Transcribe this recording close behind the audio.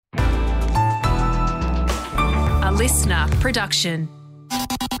listener production.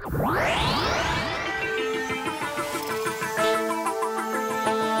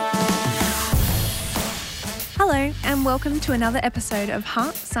 Hello, and welcome to another episode of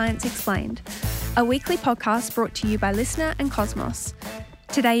Heart Science Explained, a weekly podcast brought to you by Listener and Cosmos.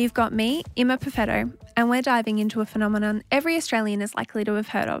 Today you've got me, Emma Perfetto, and we're diving into a phenomenon every Australian is likely to have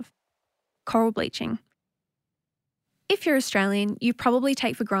heard of: coral bleaching. If you're Australian, you probably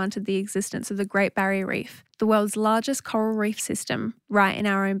take for granted the existence of the Great Barrier Reef, the world's largest coral reef system, right in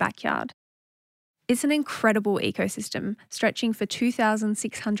our own backyard. It's an incredible ecosystem, stretching for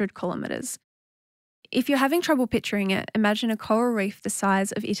 2,600 kilometres. If you're having trouble picturing it, imagine a coral reef the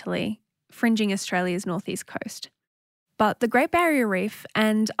size of Italy, fringing Australia's northeast coast. But the Great Barrier Reef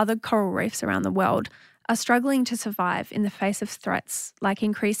and other coral reefs around the world are struggling to survive in the face of threats like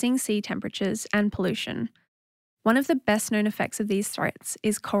increasing sea temperatures and pollution. One of the best known effects of these threats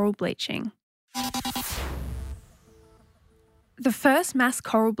is coral bleaching. The first mass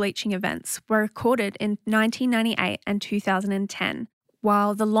coral bleaching events were recorded in 1998 and 2010,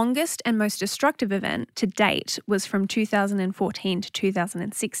 while the longest and most destructive event to date was from 2014 to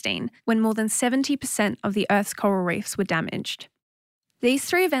 2016, when more than 70% of the Earth's coral reefs were damaged. These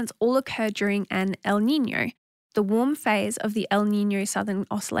three events all occurred during an El Niño, the warm phase of the El Niño Southern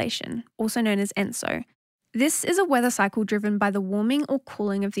Oscillation, also known as ENSO. This is a weather cycle driven by the warming or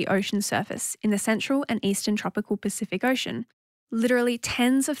cooling of the ocean surface in the central and eastern tropical Pacific Ocean, literally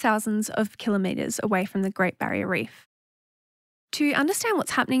tens of thousands of kilometres away from the Great Barrier Reef. To understand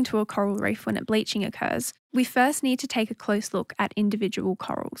what's happening to a coral reef when bleaching occurs, we first need to take a close look at individual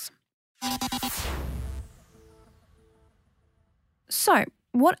corals. So,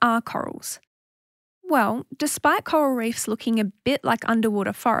 what are corals? Well, despite coral reefs looking a bit like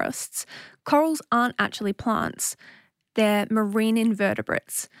underwater forests, corals aren't actually plants. They're marine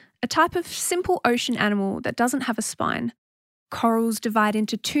invertebrates, a type of simple ocean animal that doesn't have a spine. Corals divide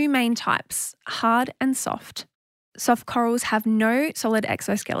into two main types, hard and soft. Soft corals have no solid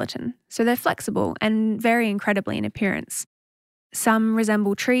exoskeleton, so they're flexible and vary incredibly in appearance. Some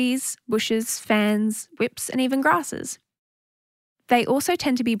resemble trees, bushes, fans, whips, and even grasses. They also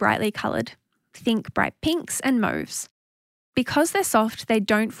tend to be brightly coloured. Think bright pinks and mauves. Because they're soft, they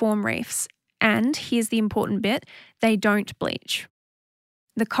don't form reefs, and here's the important bit, they don't bleach.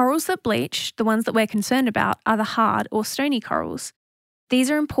 The corals that bleach, the ones that we're concerned about, are the hard or stony corals.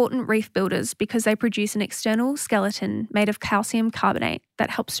 These are important reef builders because they produce an external skeleton made of calcium carbonate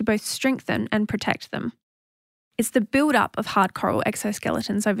that helps to both strengthen and protect them. It's the build-up of hard coral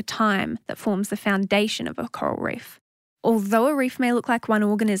exoskeletons over time that forms the foundation of a coral reef. Although a reef may look like one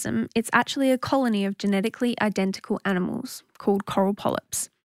organism, it's actually a colony of genetically identical animals called coral polyps.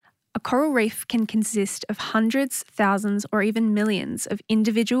 A coral reef can consist of hundreds, thousands, or even millions of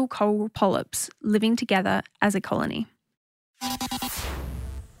individual coral polyps living together as a colony.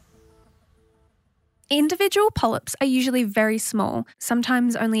 Individual polyps are usually very small,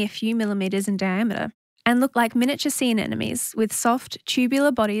 sometimes only a few millimetres in diameter, and look like miniature sea anemones with soft,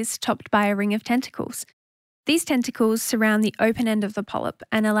 tubular bodies topped by a ring of tentacles. These tentacles surround the open end of the polyp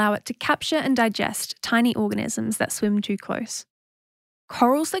and allow it to capture and digest tiny organisms that swim too close.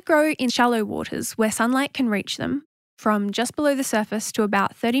 Corals that grow in shallow waters where sunlight can reach them, from just below the surface to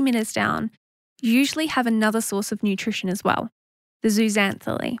about 30 metres down, usually have another source of nutrition as well, the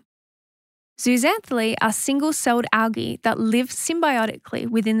zooxanthellae. Zooxanthellae are single-celled algae that live symbiotically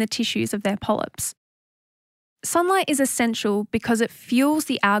within the tissues of their polyps. Sunlight is essential because it fuels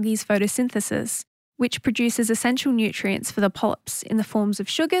the algae's photosynthesis, which produces essential nutrients for the polyps in the forms of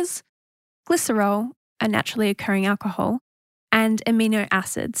sugars, glycerol, a naturally occurring alcohol, and amino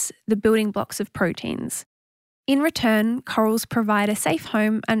acids, the building blocks of proteins. In return, corals provide a safe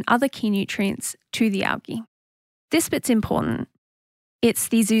home and other key nutrients to the algae. This bit's important. It's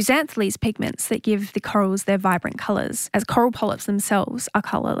the zooxanthellae's pigments that give the corals their vibrant colours, as coral polyps themselves are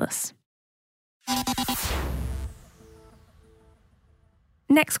colourless.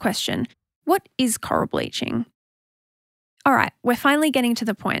 Next question. What is coral bleaching? All right, we're finally getting to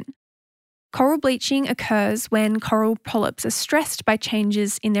the point. Coral bleaching occurs when coral polyps are stressed by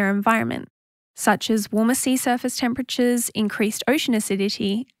changes in their environment, such as warmer sea surface temperatures, increased ocean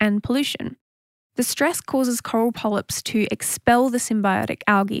acidity, and pollution. The stress causes coral polyps to expel the symbiotic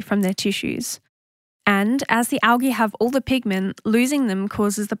algae from their tissues. And as the algae have all the pigment, losing them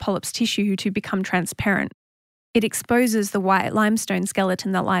causes the polyp's tissue to become transparent. It exposes the white limestone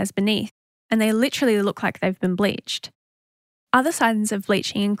skeleton that lies beneath, and they literally look like they've been bleached. Other signs of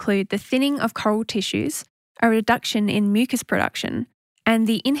bleaching include the thinning of coral tissues, a reduction in mucus production, and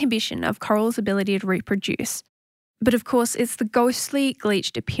the inhibition of coral's ability to reproduce. But of course, it's the ghostly,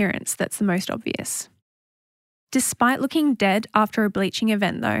 bleached appearance that's the most obvious. Despite looking dead after a bleaching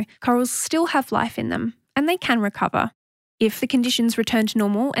event though, corals still have life in them and they can recover. If the conditions return to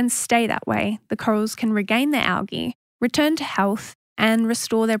normal and stay that way, the corals can regain their algae, return to health, and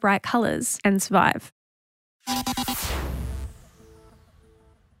restore their bright colours and survive.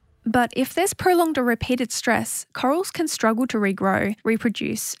 But if there's prolonged or repeated stress, corals can struggle to regrow,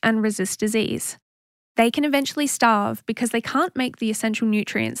 reproduce, and resist disease. They can eventually starve because they can't make the essential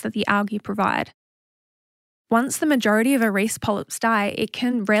nutrients that the algae provide. Once the majority of a reef's polyps die, it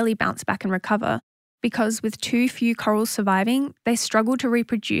can rarely bounce back and recover, because with too few corals surviving, they struggle to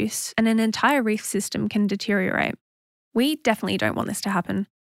reproduce and an entire reef system can deteriorate. We definitely don't want this to happen.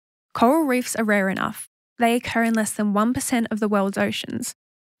 Coral reefs are rare enough. They occur in less than 1% of the world's oceans.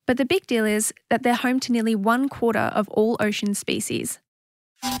 But the big deal is that they're home to nearly 1/4 of all ocean species.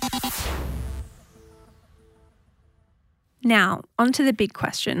 Now, on to the big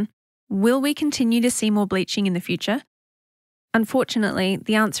question. Will we continue to see more bleaching in the future? Unfortunately,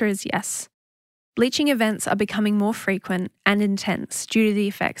 the answer is yes. Bleaching events are becoming more frequent and intense due to the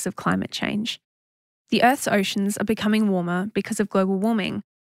effects of climate change. The Earth's oceans are becoming warmer because of global warming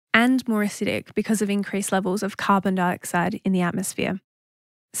and more acidic because of increased levels of carbon dioxide in the atmosphere.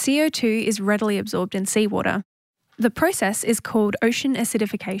 CO2 is readily absorbed in seawater. The process is called ocean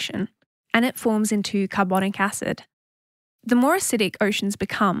acidification, and it forms into carbonic acid. The more acidic oceans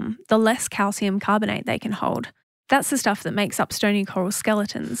become, the less calcium carbonate they can hold. That's the stuff that makes up stony coral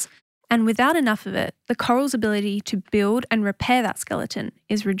skeletons. And without enough of it, the coral's ability to build and repair that skeleton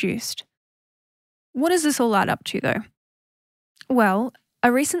is reduced. What does this all add up to, though? Well,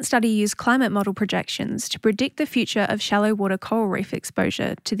 a recent study used climate model projections to predict the future of shallow water coral reef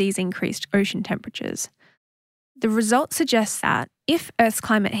exposure to these increased ocean temperatures. The results suggest that if Earth's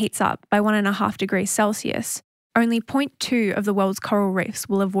climate heats up by 1.5 degrees Celsius, only 0.2 of the world's coral reefs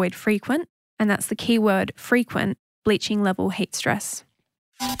will avoid frequent, and that's the key word, frequent, bleaching level heat stress.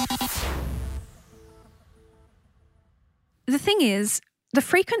 The thing is, the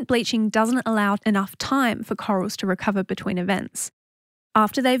frequent bleaching doesn't allow enough time for corals to recover between events.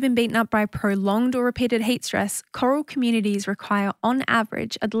 After they've been beaten up by prolonged or repeated heat stress, coral communities require, on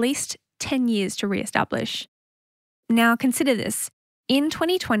average, at least 10 years to re-establish. Now consider this. In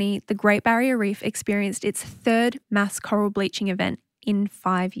 2020, the Great Barrier Reef experienced its third mass coral bleaching event in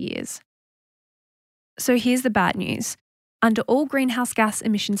 5 years. So here's the bad news. Under all greenhouse gas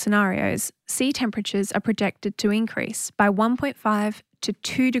emission scenarios, sea temperatures are projected to increase by 1.5 to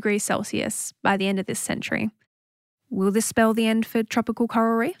 2 degrees Celsius by the end of this century. Will this spell the end for tropical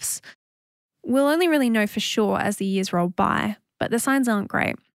coral reefs? We'll only really know for sure as the years roll by, but the signs aren't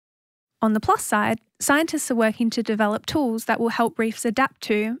great. On the plus side, scientists are working to develop tools that will help reefs adapt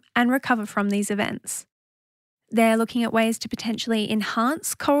to and recover from these events. They're looking at ways to potentially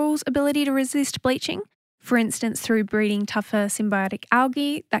enhance corals' ability to resist bleaching, for instance through breeding tougher symbiotic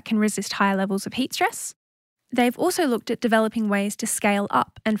algae that can resist higher levels of heat stress. They've also looked at developing ways to scale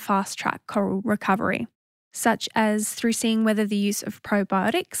up and fast-track coral recovery, such as through seeing whether the use of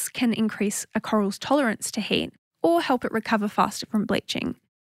probiotics can increase a coral's tolerance to heat or help it recover faster from bleaching.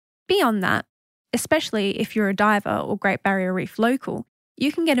 Beyond that, especially if you're a diver or Great Barrier Reef local,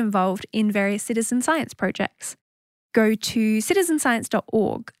 you can get involved in various citizen science projects. Go to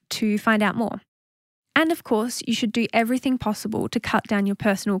citizenscience.org to find out more. And of course, you should do everything possible to cut down your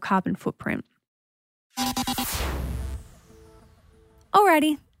personal carbon footprint.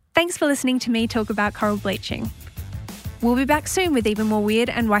 Alrighty, thanks for listening to me talk about coral bleaching. We'll be back soon with even more weird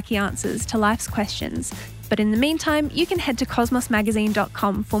and wacky answers to life's questions. But in the meantime, you can head to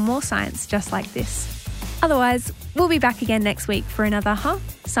cosmosmagazine.com for more science just like this. Otherwise, we'll be back again next week for another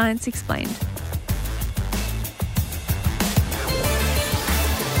Science Explained.